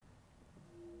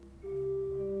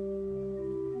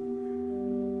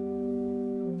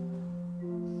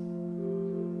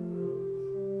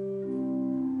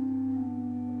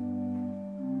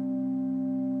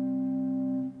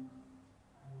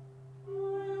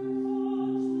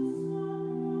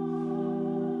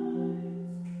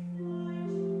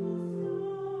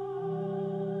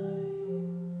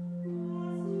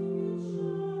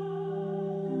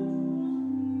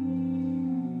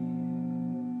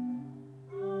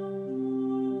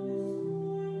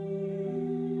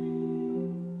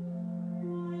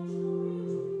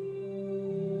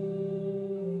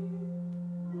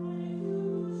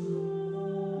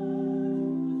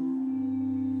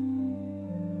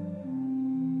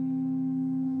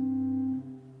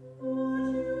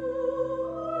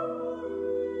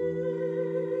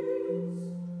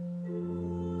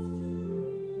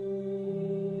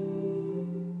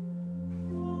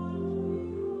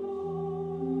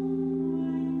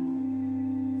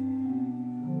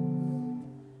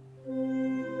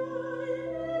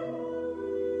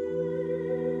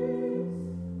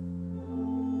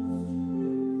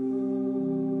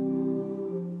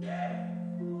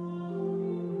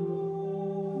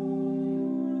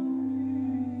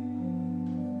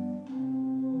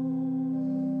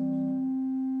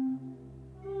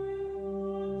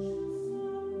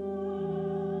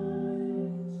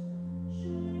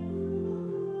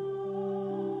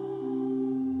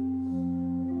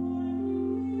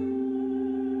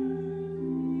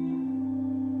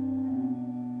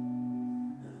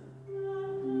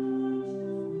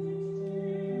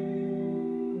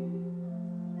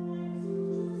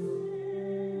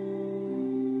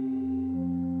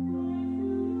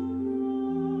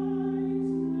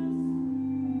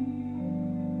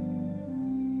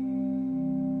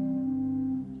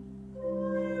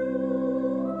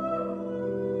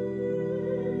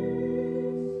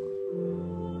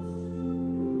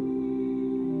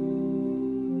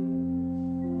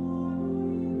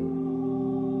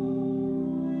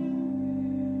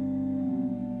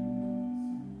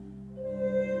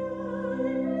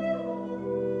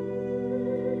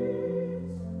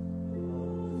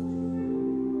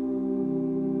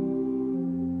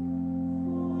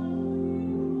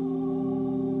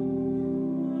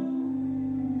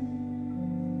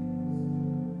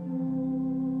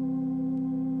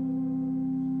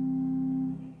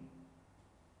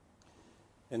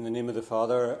In the name of the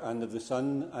Father, and of the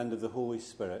Son, and of the Holy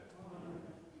Spirit. Amen.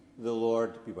 The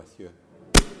Lord be with you.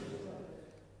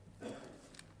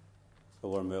 A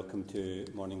warm welcome to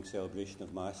morning celebration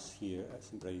of Mass here at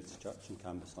St Bride's Church in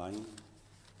Cambuslang.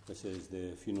 This is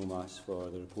the funeral Mass for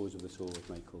the repose of the soul of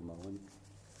Michael Mullen.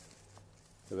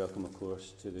 The welcome, of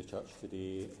course, to the church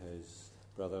today, his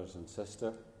brothers and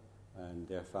sister and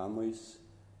their families,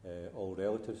 all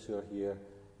relatives who are here,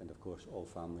 and of course all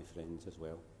family friends as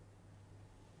well.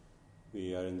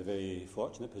 We are in the very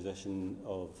fortunate position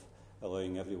of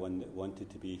allowing everyone that wanted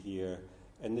to be here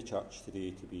in the church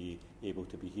today to be able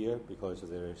to be here because of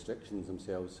the restrictions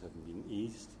themselves having been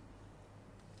eased.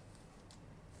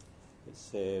 It's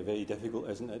very difficult,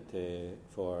 isn't it,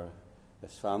 for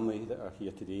this family that are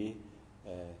here today.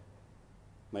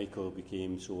 Michael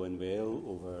became so unwell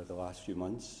over the last few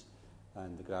months,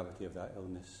 and the gravity of that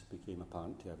illness became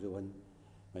apparent to everyone.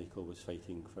 Michael was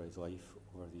fighting for his life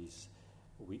over these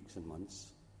weeks and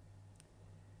months.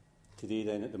 Today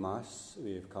then at the Mass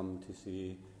we have come to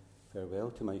say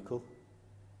farewell to Michael.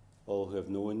 All who have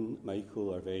known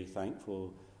Michael are very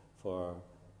thankful for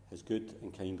his good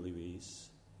and kindly ways.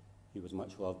 He was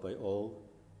much loved by all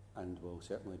and will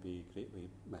certainly be greatly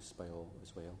missed by all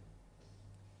as well.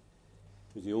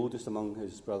 He was the oldest among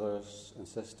his brothers and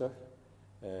sister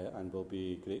and will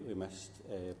be greatly missed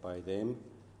by them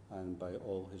and by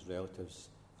all his relatives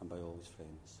and by all his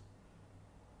friends.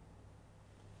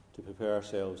 To prepare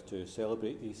ourselves to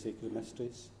celebrate these sacred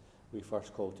mysteries, we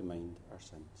first call to mind our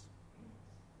sins.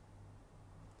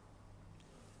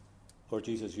 Lord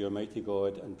Jesus, you are mighty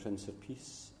God and Prince of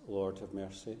Peace, Lord have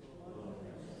mercy.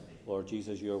 Lord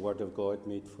Jesus, you are Word of God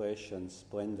made flesh and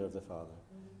splendour of the Father,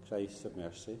 Christ have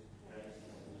mercy.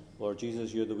 Lord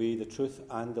Jesus, you are the way, the truth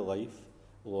and the life,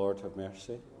 Lord have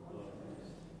mercy.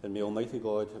 And may Almighty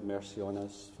God have mercy on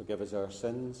us, forgive us our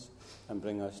sins, and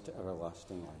bring us to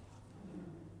everlasting life.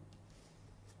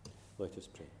 Let us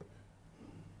pray.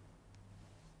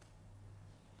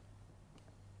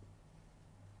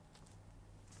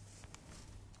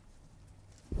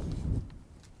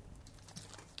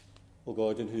 O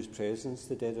God, in whose presence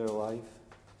the dead are alive,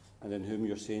 and in whom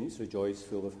your saints rejoice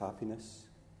full of happiness,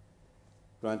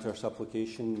 grant our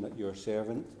supplication that your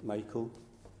servant, Michael,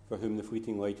 for whom the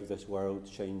fleeting light of this world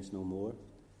shines no more,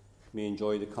 may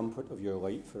enjoy the comfort of your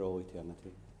light for all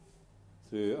eternity.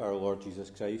 Through our Lord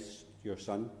Jesus Christ, your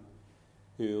Son,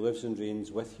 who lives and reigns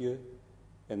with you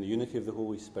in the unity of the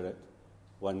Holy Spirit,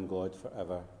 one God for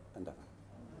ever and ever.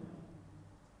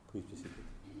 Please be seated.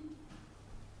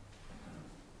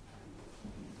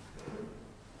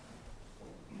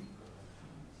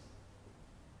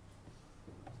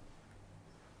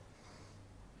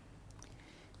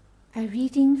 A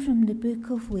reading from the Book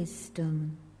of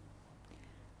Wisdom.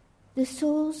 The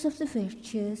souls of the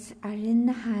virtuous are in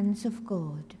the hands of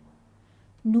God.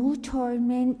 No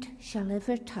torment shall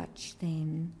ever touch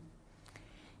them.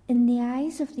 In the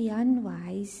eyes of the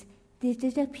unwise, they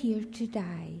did appear to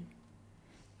die.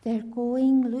 Their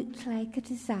going looked like a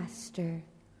disaster,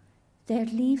 their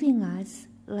leaving us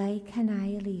like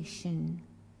annihilation.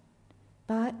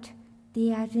 But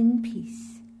they are in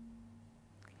peace.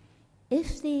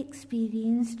 If they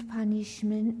experienced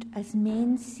punishment as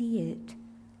men see it,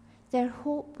 their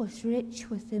hope was rich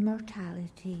with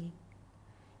immortality.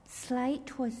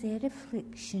 Slight was their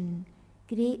affliction,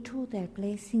 great will their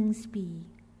blessings be.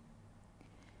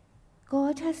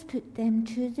 God has put them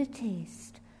to the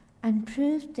test and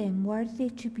proved them worthy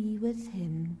to be with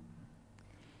him.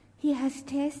 He has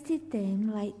tested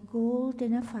them like gold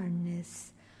in a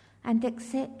furnace and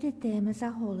accepted them as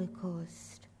a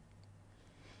holocaust.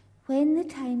 When the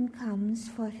time comes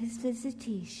for his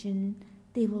visitation,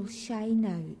 they will shine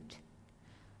out.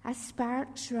 As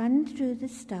sparks run through the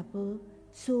stubble,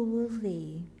 so will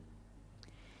they.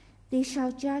 They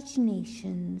shall judge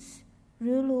nations,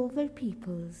 rule over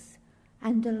peoples,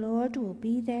 and the Lord will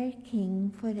be their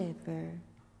king forever.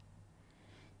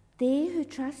 They who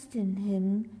trust in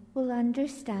him will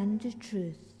understand the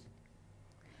truth.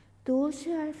 Those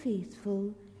who are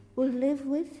faithful will live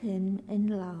with him in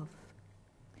love.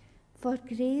 For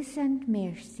grace and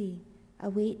mercy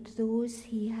await those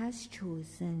he has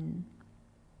chosen.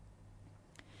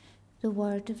 The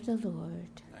word of the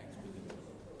Lord.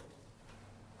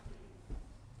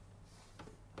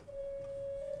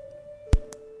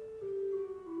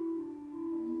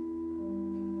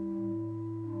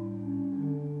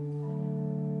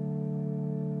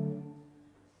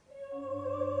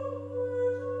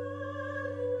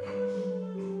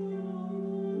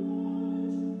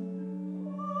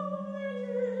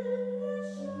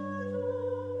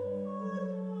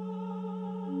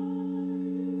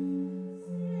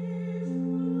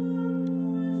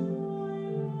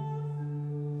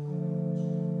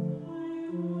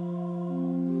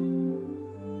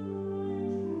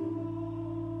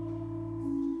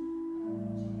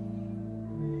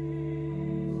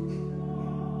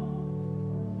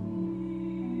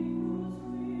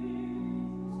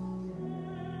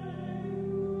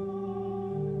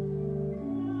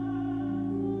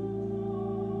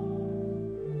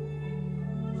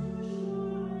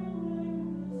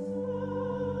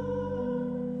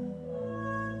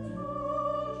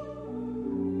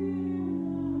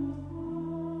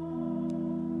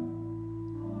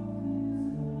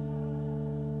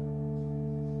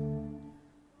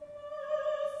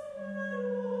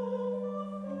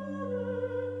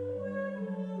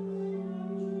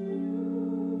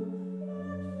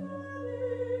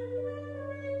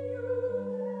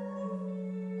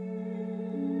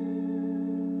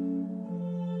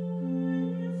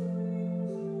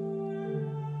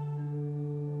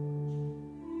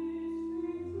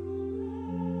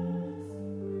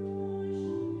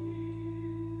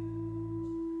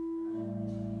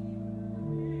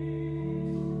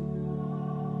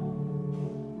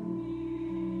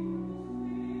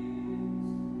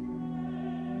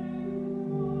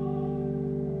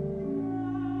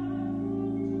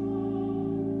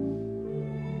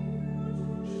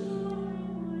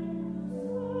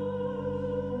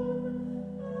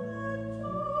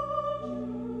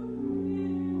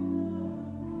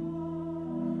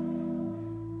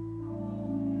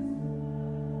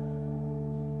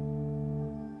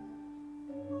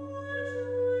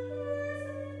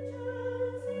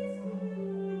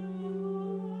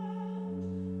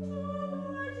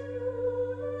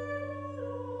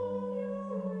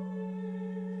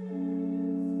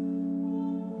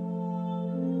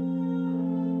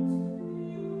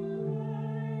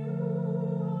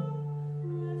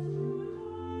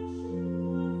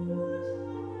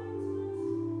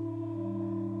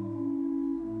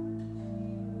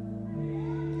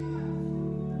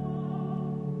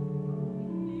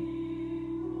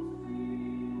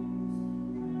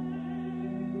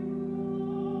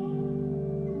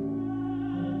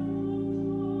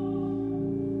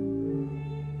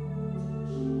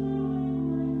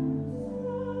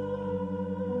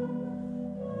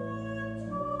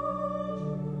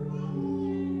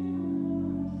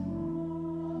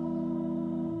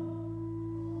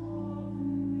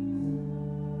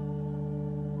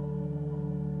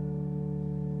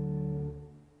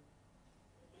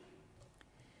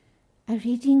 A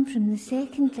reading from the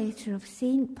second letter of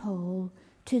St. Paul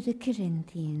to the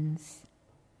Corinthians.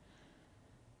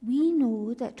 We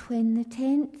know that when the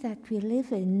tent that we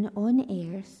live in on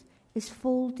earth is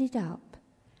folded up,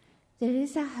 there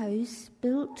is a house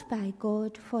built by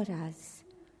God for us,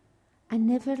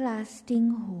 an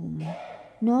everlasting home,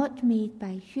 not made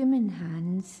by human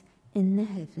hands in the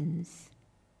heavens.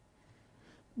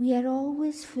 We are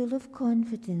always full of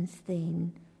confidence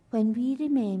then when we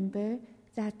remember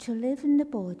that to live in the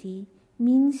body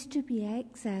means to be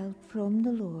exiled from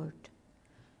the Lord,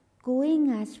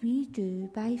 going as we do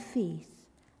by faith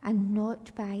and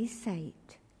not by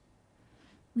sight.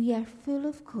 We are full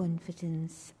of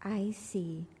confidence, I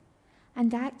say,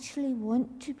 and actually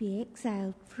want to be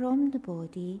exiled from the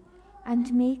body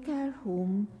and make our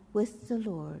home with the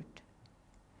Lord.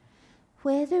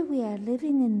 Whether we are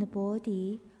living in the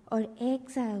body or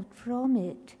exiled from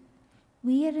it,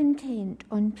 we are intent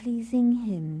on pleasing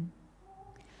Him.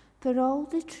 For all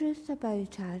the truth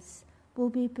about us will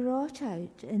be brought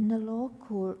out in the law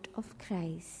court of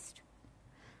Christ,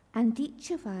 and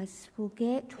each of us will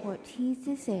get what he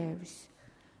deserves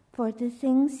for the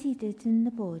things he did in the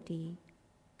body,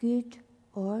 good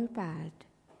or bad.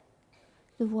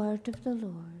 The word of the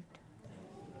Lord.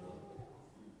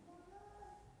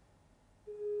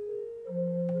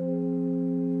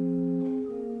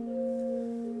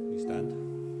 We stand.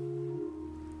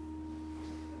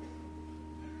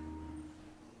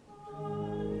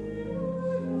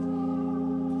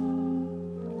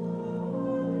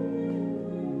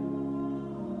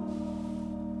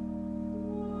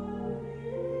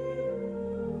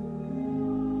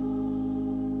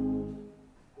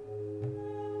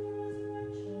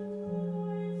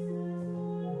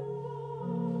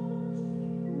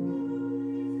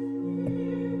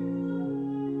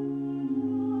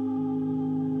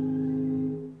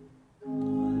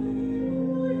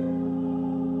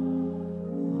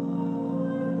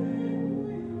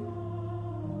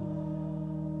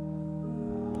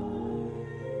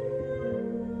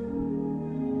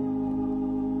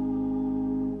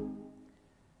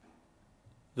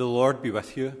 The Lord be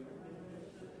with you.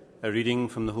 A reading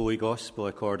from the Holy Gospel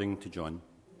according to John.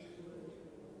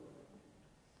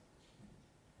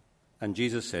 And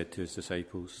Jesus said to his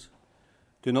disciples,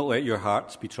 "Do not let your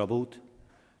hearts be troubled.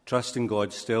 Trust in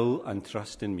God still and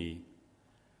trust in me.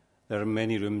 There are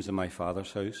many rooms in my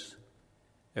Father's house.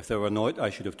 If there were not, I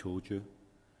should have told you.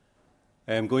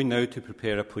 I am going now to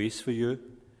prepare a place for you,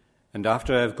 and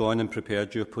after I have gone and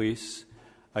prepared you a place,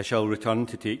 I shall return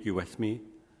to take you with me,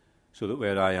 so that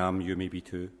where I am you may be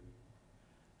too.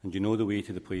 And you know the way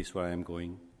to the place where I am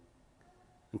going."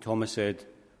 And Thomas said,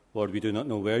 "Lord, we do not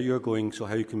know where you are going, so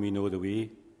how can we know the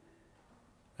way?"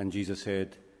 And Jesus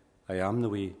said, "I am the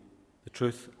way, the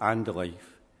truth, and the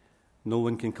life. No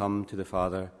one can come to the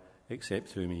Father except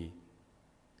through me."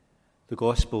 The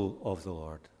Gospel of the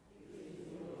Lord.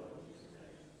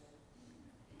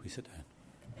 Please sit down.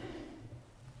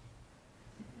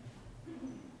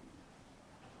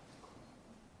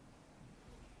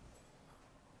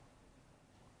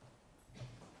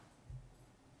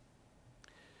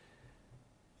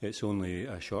 It's only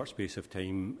a short space of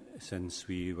time since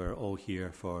we were all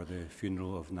here for the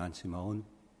funeral of Nancy Mullen.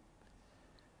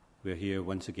 We're here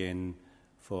once again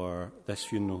for this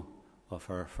funeral of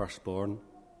her firstborn,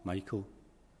 Michael.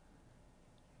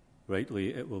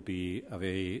 Rightly, it will be a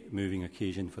very moving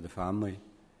occasion for the family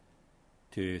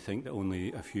to think that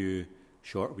only a few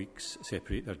short weeks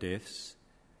separate their deaths.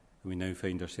 And we now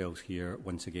find ourselves here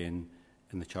once again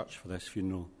in the church for this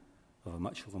funeral of a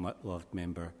much loved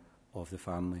member of the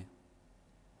family.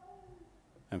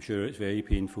 I'm sure it's very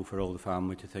painful for all the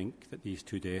family to think that these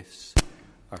two deaths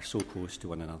are so close to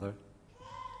one another.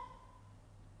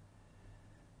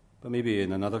 But maybe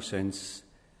in another sense,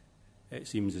 it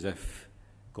seems as if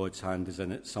God's hand is in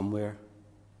it somewhere.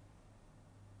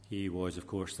 He was, of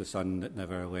course, the son that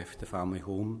never left the family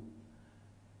home,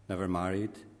 never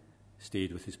married,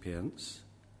 stayed with his parents.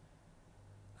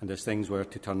 And as things were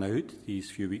to turn out, these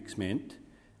few weeks meant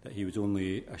that he was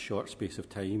only a short space of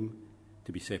time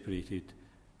to be separated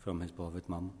from his beloved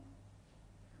mum.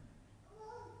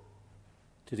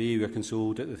 Today we are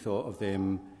consoled at the thought of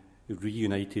them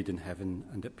reunited in heaven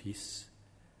and at peace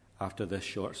after this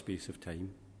short space of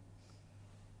time.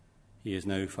 He is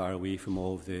now far away from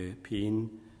all of the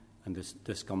pain and the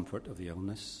discomfort of the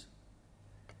illness.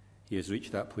 He has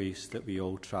reached that place that we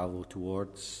all travel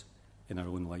towards in our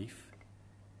own life.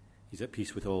 He's at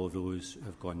peace with all of those who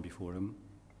have gone before him.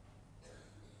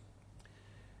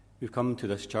 We've come to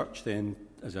this church then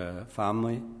as a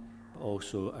family, but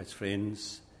also as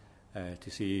friends,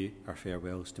 to say our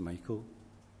farewells to Michael,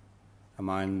 a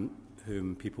man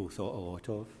whom people thought a lot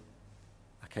of,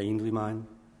 a kindly man,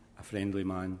 a friendly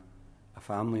man, a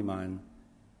family man,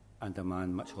 and a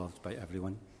man much loved by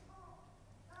everyone.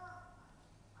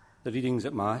 The readings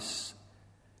at Mass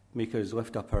make us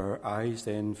lift up our eyes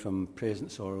then from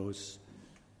present sorrows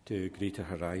to greater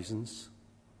horizons.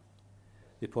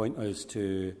 They point us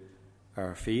to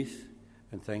our faith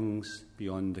and things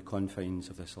beyond the confines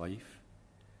of this life,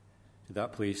 to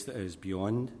that place that is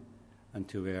beyond and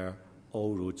to where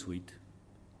all roads lead.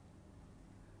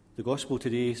 The Gospel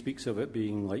today speaks of it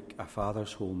being like a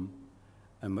father's home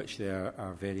in which there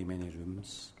are very many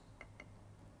rooms.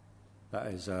 That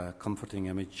is a comforting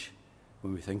image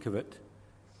when we think of it,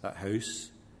 that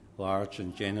house, large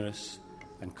and generous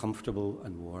and comfortable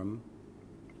and warm.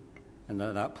 And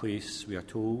at that place, we are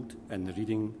told in the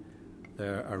reading,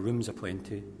 there are rooms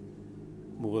aplenty,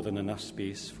 more than enough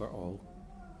space for all.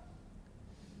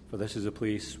 For this is a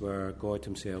place where God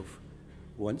himself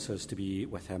wants us to be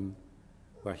with him,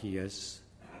 where he is,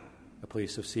 a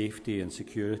place of safety and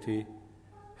security,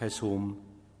 his home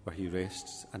where he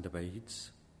rests and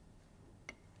abides.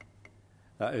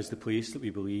 That is the place that we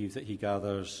believe that he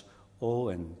gathers all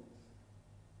in,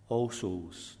 all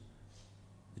souls,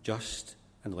 the just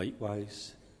and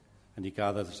likewise, and he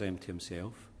gathers them to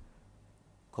himself,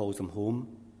 calls them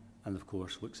home, and of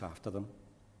course looks after them.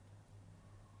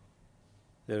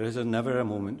 There is never a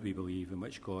moment, we believe, in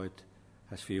which God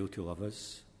has failed to love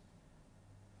us.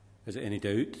 Is it any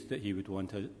doubt that he would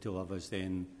want to love us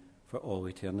then for all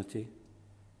eternity?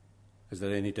 Is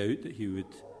there any doubt that he would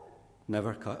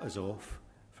never cut us off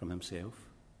from himself?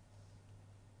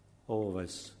 All of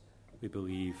us, we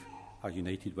believe, are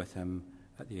united with him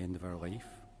at the end of our life.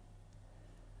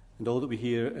 And all that we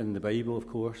hear in the Bible, of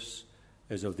course,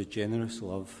 is of the generous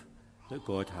love that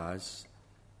God has,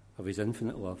 of his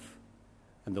infinite love,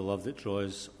 and the love that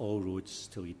draws all roads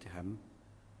to lead to him,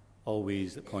 all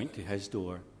ways that point to his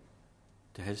door,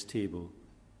 to his table,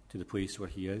 to the place where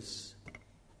he is.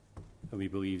 And we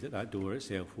believe that that door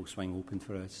itself will swing open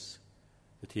for us.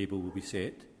 The table will be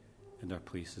set, and our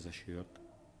place is assured.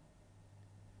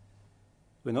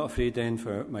 We're not afraid then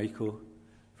for Michael,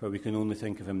 for we can only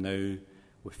think of him now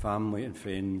with family and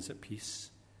friends at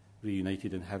peace,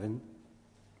 reunited in heaven.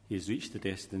 He has reached the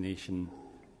destination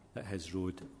that his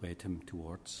road led him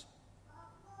towards.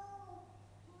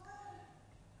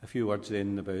 A few words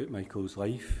then about Michael's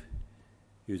life.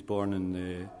 He was born on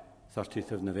the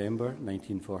 30th of November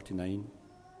 1949.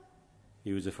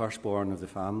 He was the firstborn of the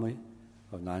family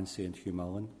of Nancy and Hugh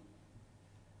Mullen.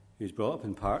 He was brought up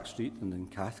in Park Street and in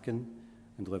Cathkin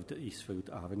and lived at Eastfield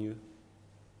Avenue.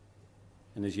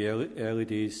 In his early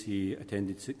days, he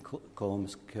attended St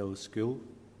Columcille's School,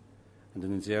 and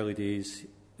in his early days,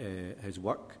 his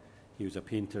work, he was a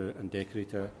painter and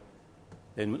decorator,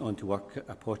 then went on to work at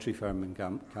a pottery firm in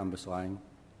Cambuslang,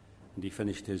 and he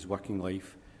finished his working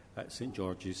life at St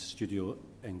George's Studio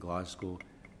in Glasgow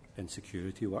in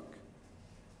security work.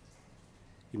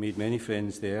 He made many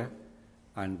friends there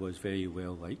and was very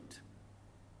well liked.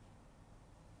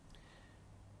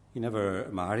 He never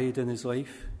married in his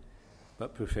life,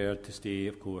 but preferred to stay,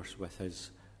 of course, with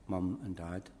his mum and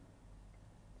dad.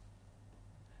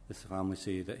 The family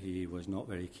say that he was not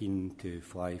very keen to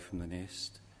fly from the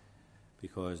nest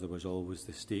because there was always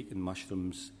the steak and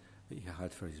mushrooms that he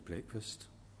had for his breakfast.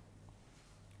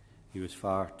 He was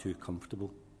far too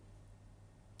comfortable.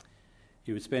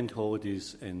 He would spend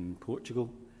holidays in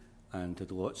Portugal and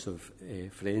had lots of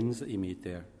friends that he made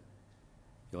there.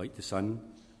 He liked the sun,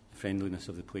 the friendliness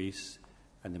of the place,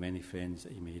 and the many friends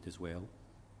that he made as well.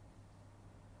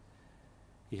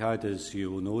 He had, as you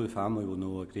will know, the family will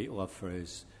know, a great love for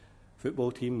his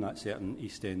football team, that certain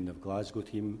East End of Glasgow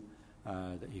team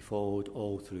that he followed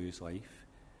all through his life,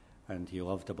 and he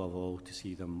loved above all to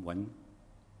see them win.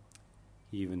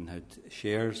 He even had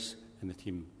shares in the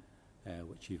team,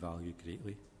 which he valued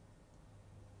greatly.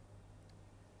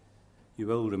 You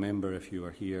will remember, if you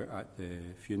were here at the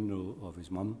funeral of his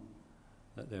mum,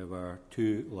 that there were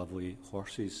two lovely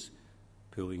horses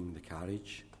pulling the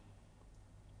carriage.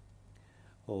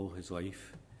 All his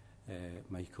life,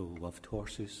 Michael loved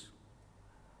horses.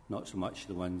 Not so much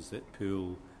the ones that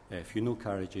pull funeral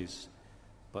carriages,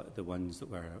 but the ones that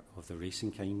were of the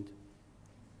racing kind.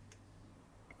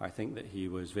 I think that he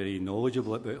was very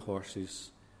knowledgeable about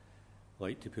horses,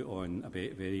 liked to put on a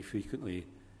bet very frequently,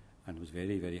 and was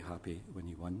very, very happy when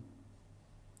he won.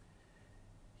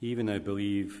 He even, I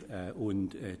believe,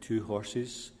 owned two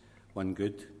horses, one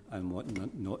good and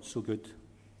one not so good.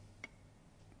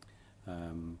 I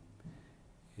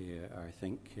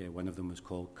think one of them was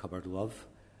called Cupboard Love,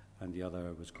 and the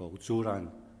other was called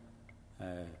Zoran.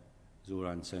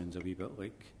 Zoran sounds a wee bit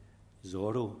like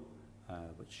Zorro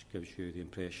which gives you the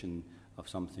impression of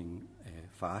something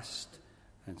fast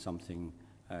and something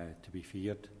to be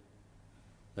feared.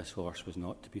 This horse was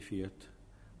not to be feared.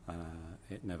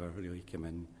 It never really came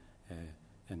in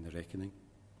the reckoning.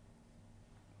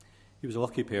 He was a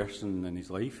lucky person in his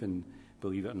life, and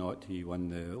believe it or not, he won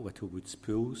the Littlewoods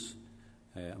Pools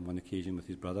on one occasion with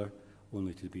his brother,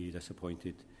 only to be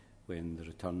disappointed when the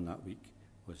return that week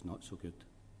was not so good.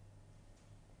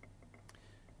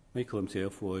 Michael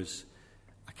himself was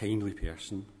a kindly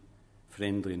person,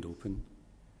 friendly and open,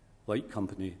 liked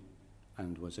company,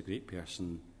 and was a great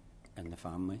person in the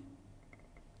family.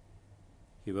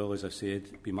 He will, as I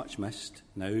said, be much missed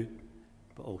now,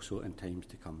 but also in times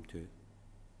to come too.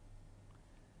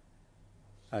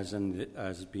 As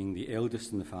being the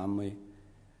eldest in the family,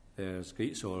 there's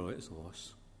great sorrow at his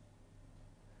loss.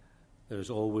 There is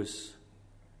always,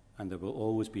 and there will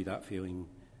always be, that feeling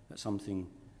that something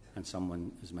and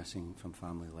someone is missing from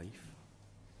family life.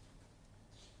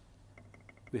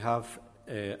 We have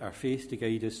our faith to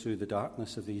guide us through the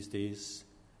darkness of these days,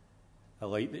 a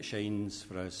light that shines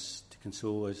for us to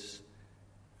console us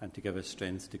and to give us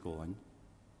strength to go on.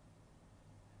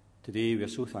 Today we are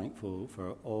so thankful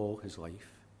for all his life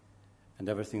and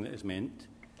everything that is meant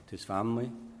to his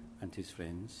family and to his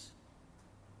friends,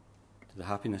 to the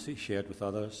happiness that he shared with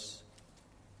others,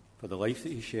 for the life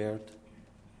that he shared,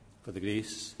 for the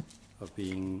grace of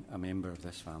being a member of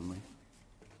this family.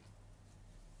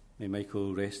 May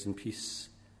Michael rest in peace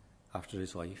after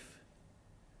his life,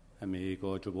 and may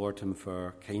God reward him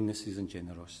for kindnesses and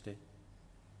generosity,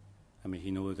 and may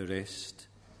he know the rest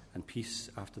and peace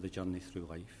after the journey through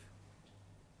life.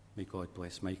 May God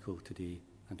bless Michael today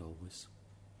and always.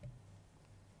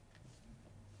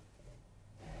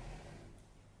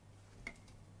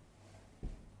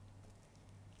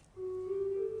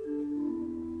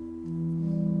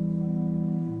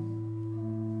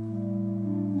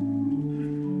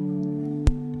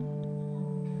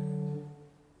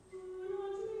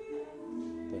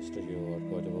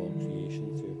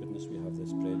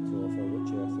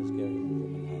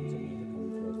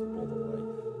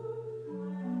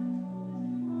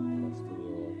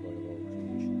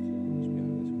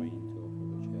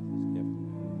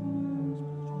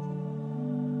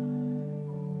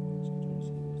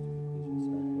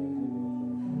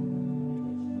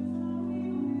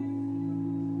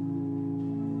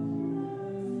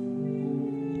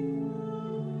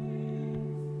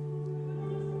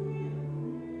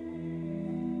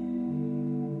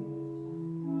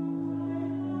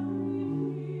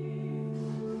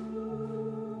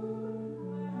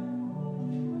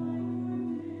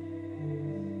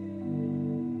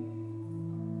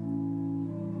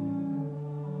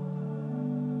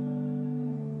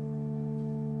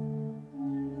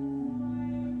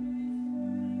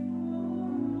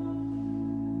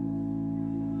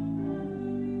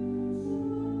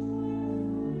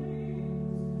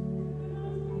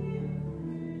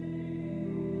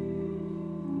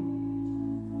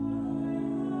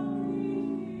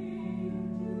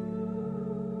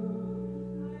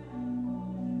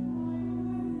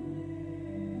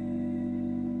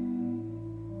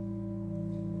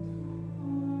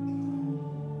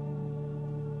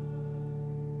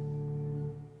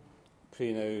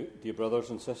 Pray now, dear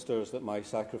brothers and sisters, that my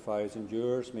sacrifice and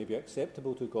yours may be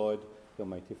acceptable to God, the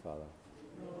Almighty Father.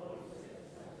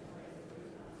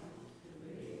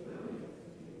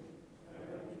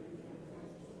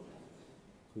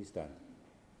 Please stand.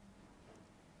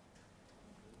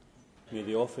 May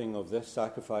the offering of this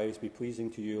sacrifice be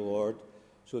pleasing to you, Lord,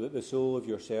 so that the soul of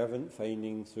your servant,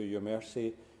 finding through your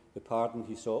mercy the pardon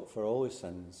he sought for all his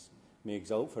sins, may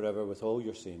exult forever with all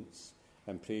your saints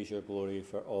and praise your glory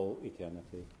for all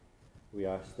eternity. We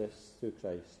ask this through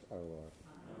Christ our Lord.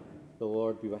 Amen. The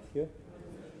Lord be with you.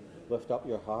 Lift up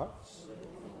your hearts.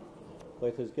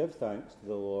 Let us give thanks to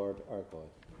the Lord our God.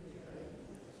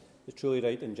 It's truly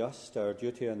right and just, our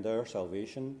duty and our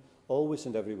salvation, always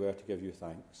and everywhere to give you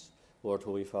thanks, Lord,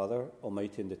 Holy Father,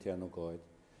 Almighty and eternal God.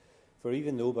 For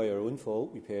even though by our own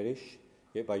fault we perish,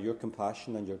 yet by your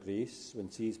compassion and your grace, when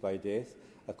seized by death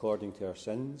according to our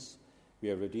sins, we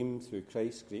are redeemed through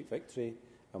Christ's great victory,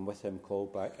 and with him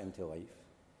called back into life.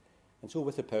 And so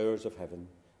with the powers of heaven,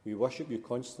 we worship you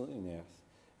constantly on earth,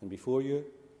 and before you,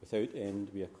 without end,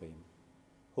 we acclaim.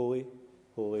 Holy,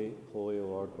 holy, holy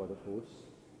Lord God of hosts,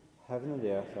 heaven and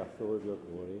earth are full of your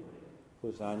glory.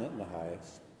 Hosanna in the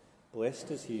highest.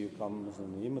 Blessed is he who comes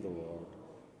in the name of the Lord.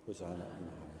 Hosanna in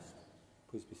the highest.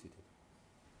 Please be seated.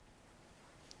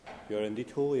 You are indeed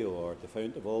holy, Lord, the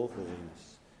fount of all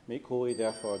holiness. Make holy,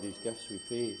 therefore, these gifts, we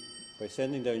pray, by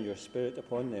sending down your Spirit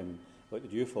upon them like the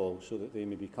dewfall, so that they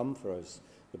may become for us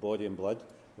the body and blood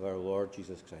of our Lord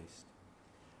Jesus Christ.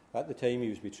 At the time he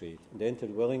was betrayed and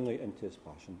entered willingly into his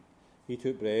passion, he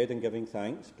took bread and giving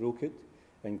thanks, broke it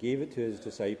and gave it to his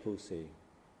disciples, saying,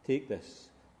 "Take this,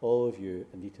 all of you,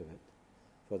 and eat of it,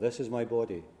 for this is my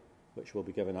body, which will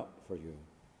be given up for you."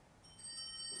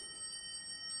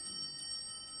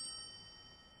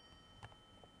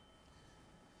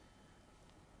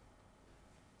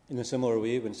 In a similar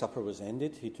way, when supper was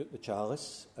ended, he took the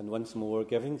chalice, and once more,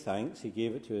 giving thanks, he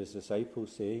gave it to his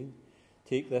disciples, saying,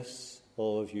 "Take this,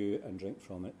 all of you, and drink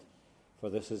from it, for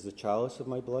this is the chalice of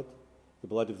my blood, the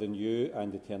blood of the new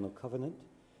and eternal covenant,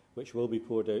 which will be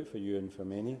poured out for you and for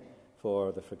many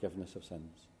for the forgiveness of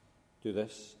sins. Do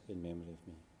this in memory of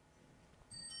me."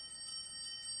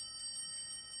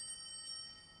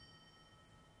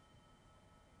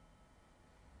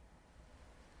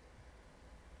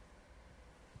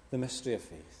 The mystery of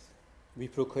faith. We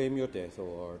proclaim your death, O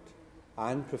Lord,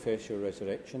 and profess your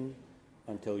resurrection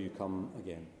until you come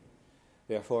again.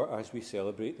 Therefore, as we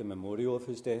celebrate the memorial of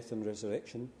his death and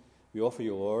resurrection, we offer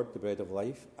you, Lord, the bread of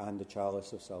life and the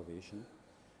chalice of salvation,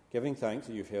 giving thanks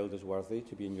that you've held us worthy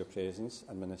to be in your presence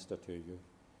and minister to you.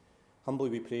 Humbly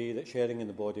we pray that, sharing in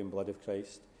the body and blood of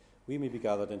Christ, we may be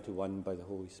gathered into one by the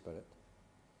Holy Spirit.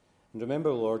 And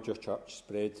remember, Lord, your church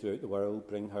spread throughout the world.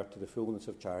 Bring her to the fullness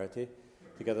of charity,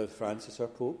 together with Francis our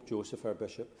Pope, Joseph our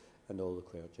Bishop, and all the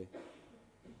clergy.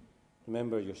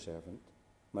 Remember your servant,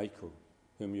 Michael,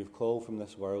 whom you have called from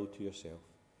this world to yourself.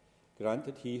 Grant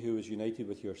that he who was united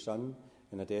with your Son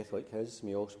in a death like his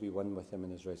may also be one with him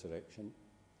in his resurrection.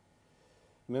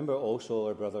 Remember also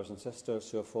our brothers and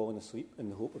sisters who have fallen asleep in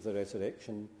the hope of the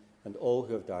resurrection, and all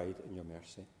who have died in your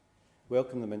mercy.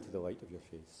 Welcome them into the light of your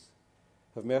face.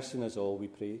 Have mercy on us all, we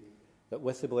pray, that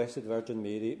with the Blessed Virgin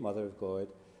Mary, Mother of God,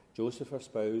 Joseph our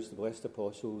spouse, the blessed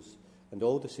apostles, and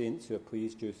all the saints who have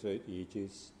pleased you throughout the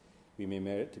ages, we may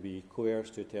merit to be co-heirs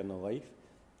to eternal life,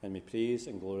 and may praise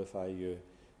and glorify you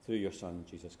through your Son,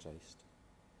 Jesus Christ.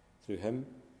 Through him,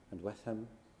 and with him,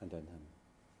 and in him.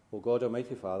 O God,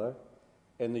 Almighty Father,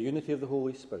 in the unity of the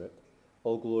Holy Spirit,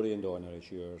 all glory and honour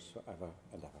is yours for ever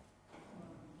and ever.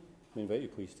 We invite you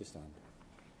please to stand.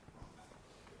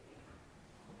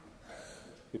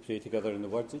 We pray together in the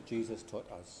words that Jesus taught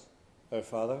us. Our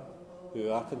Father, who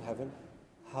art in heaven,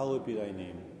 hallowed be thy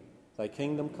name. Thy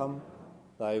kingdom come,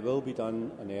 thy will be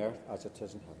done on earth as it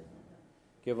is in heaven.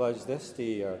 Give us this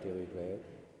day our daily bread,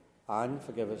 and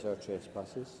forgive us our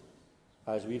trespasses,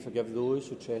 as we forgive those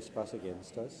who trespass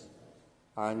against us.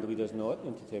 And lead us not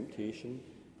into temptation,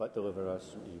 but deliver us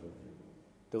from evil.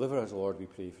 Deliver us, Lord, we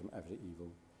pray, from every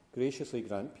evil. Graciously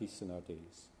grant peace in our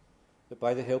days, that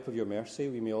by the help of your mercy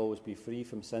we may always be free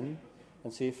from sin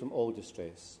and safe from all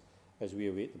distress, as we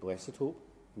await the blessed hope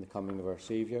and the coming of our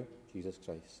Saviour, Jesus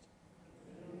Christ.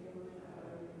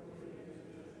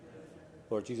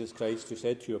 Lord Jesus Christ, who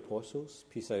said to your apostles,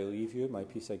 "Peace I leave you, my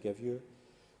peace I give you,"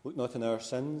 look not on our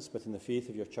sins, but in the faith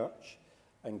of your church,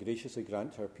 and graciously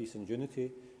grant her peace and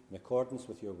unity in accordance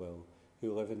with your will,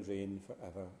 who live and reign for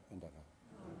ever and ever.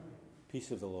 Amen. Peace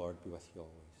of the Lord be with you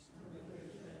always.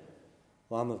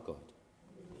 Amen. Lamb of God.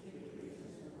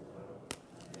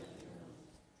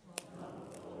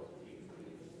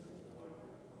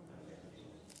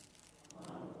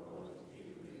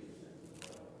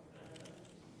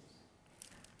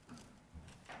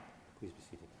 Please be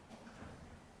seated.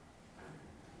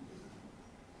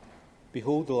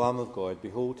 Behold the Lamb of God.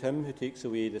 Behold him who takes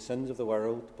away the sins of the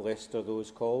world. Blessed are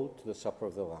those called to the supper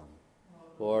of the Lamb.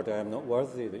 Lord, I am not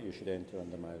worthy that you should enter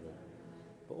under my roof,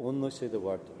 but only say the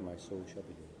word, and my soul shall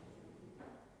be healed.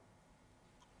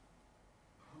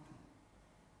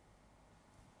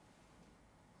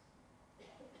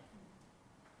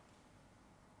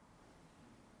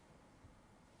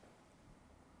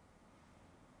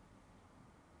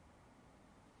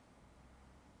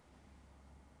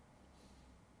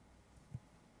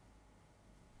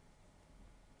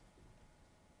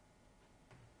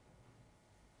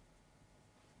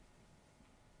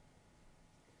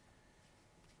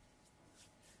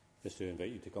 Just to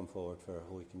invite you to come forward for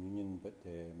Holy Communion, but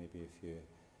maybe if you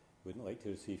wouldn't like to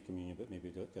receive communion, but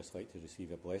maybe just like to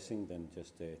receive a blessing, then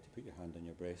just to put your hand on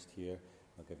your breast here.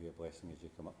 I'll give you a blessing as you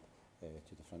come up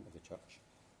to the front of the church.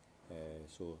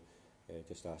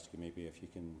 Just ask you maybe if you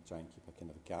can try and keep a kind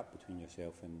of a gap between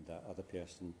yourself and that other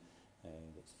person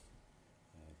that's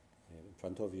in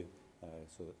front of you,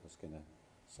 so that there's kind of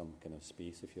some kind of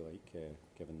space, if you like,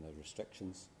 given the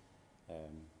restrictions.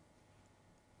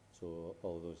 So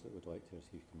all those that would like to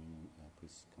receive communion,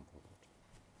 please come forward.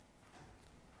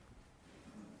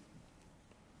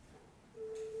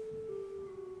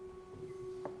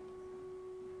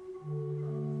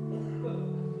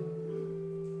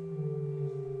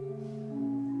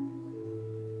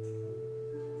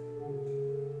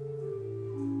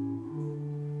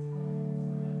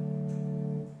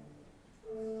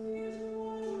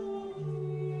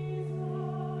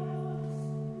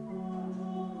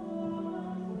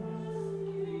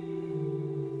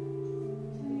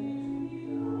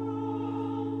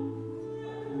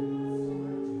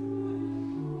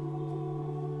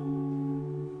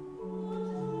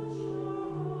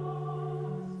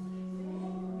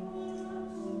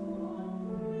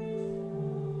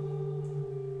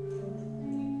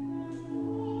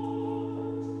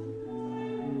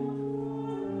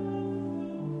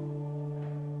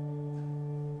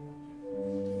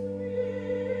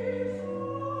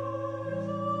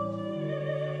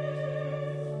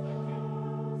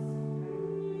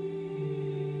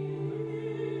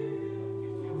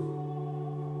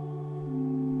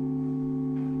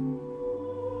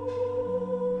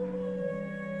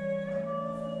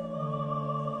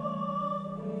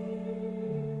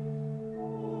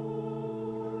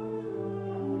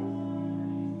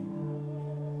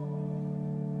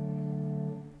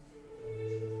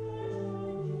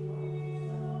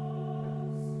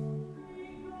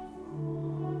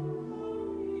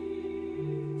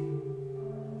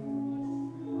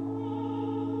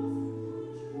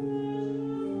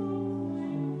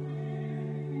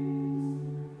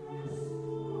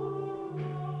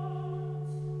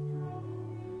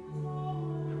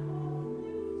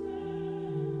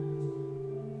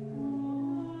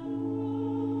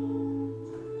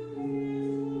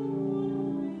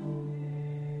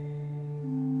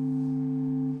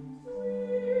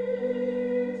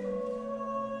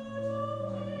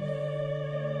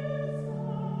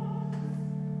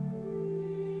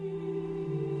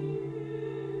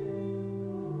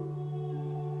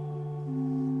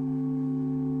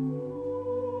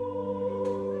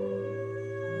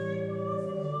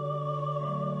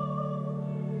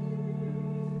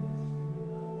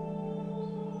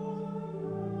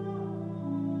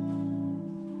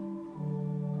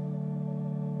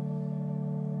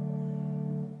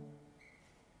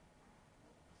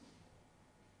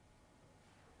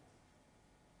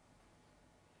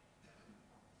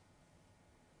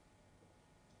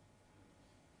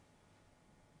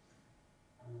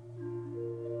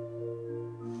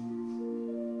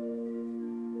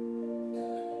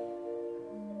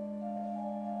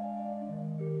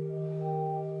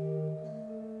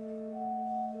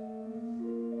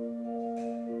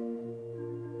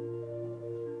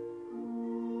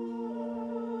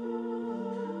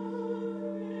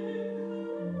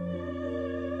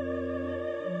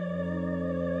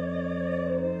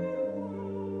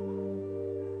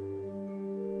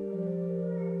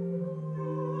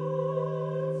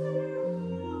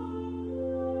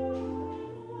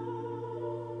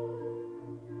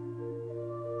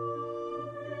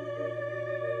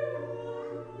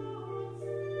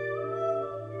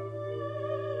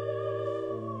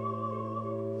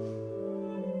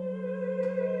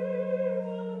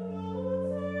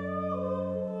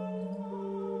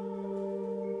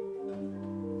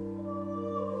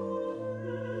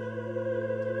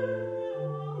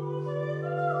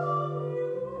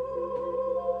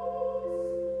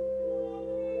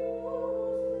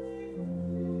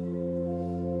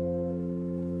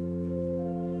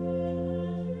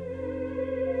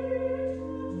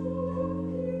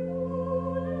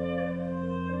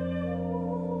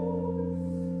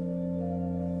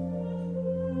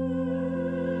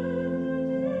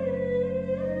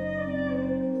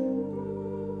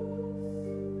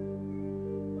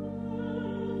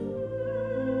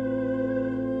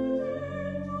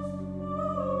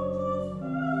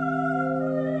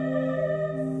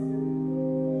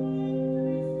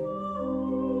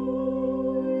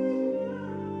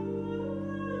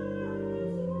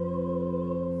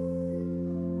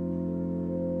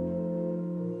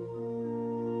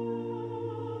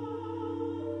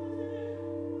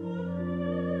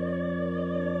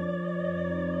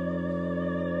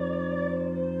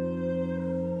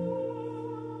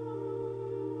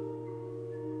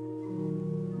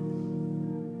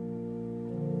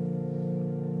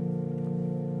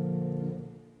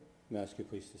 ask you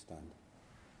please to stand.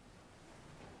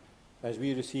 As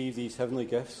we receive these heavenly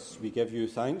gifts, we give you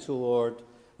thanks, O Lord,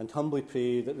 and humbly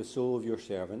pray that the soul of your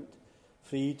servant,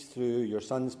 freed through your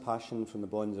Son's passion from the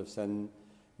bonds of sin,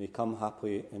 may come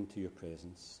happily into your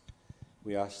presence.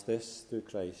 We ask this through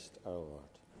Christ our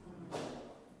Lord.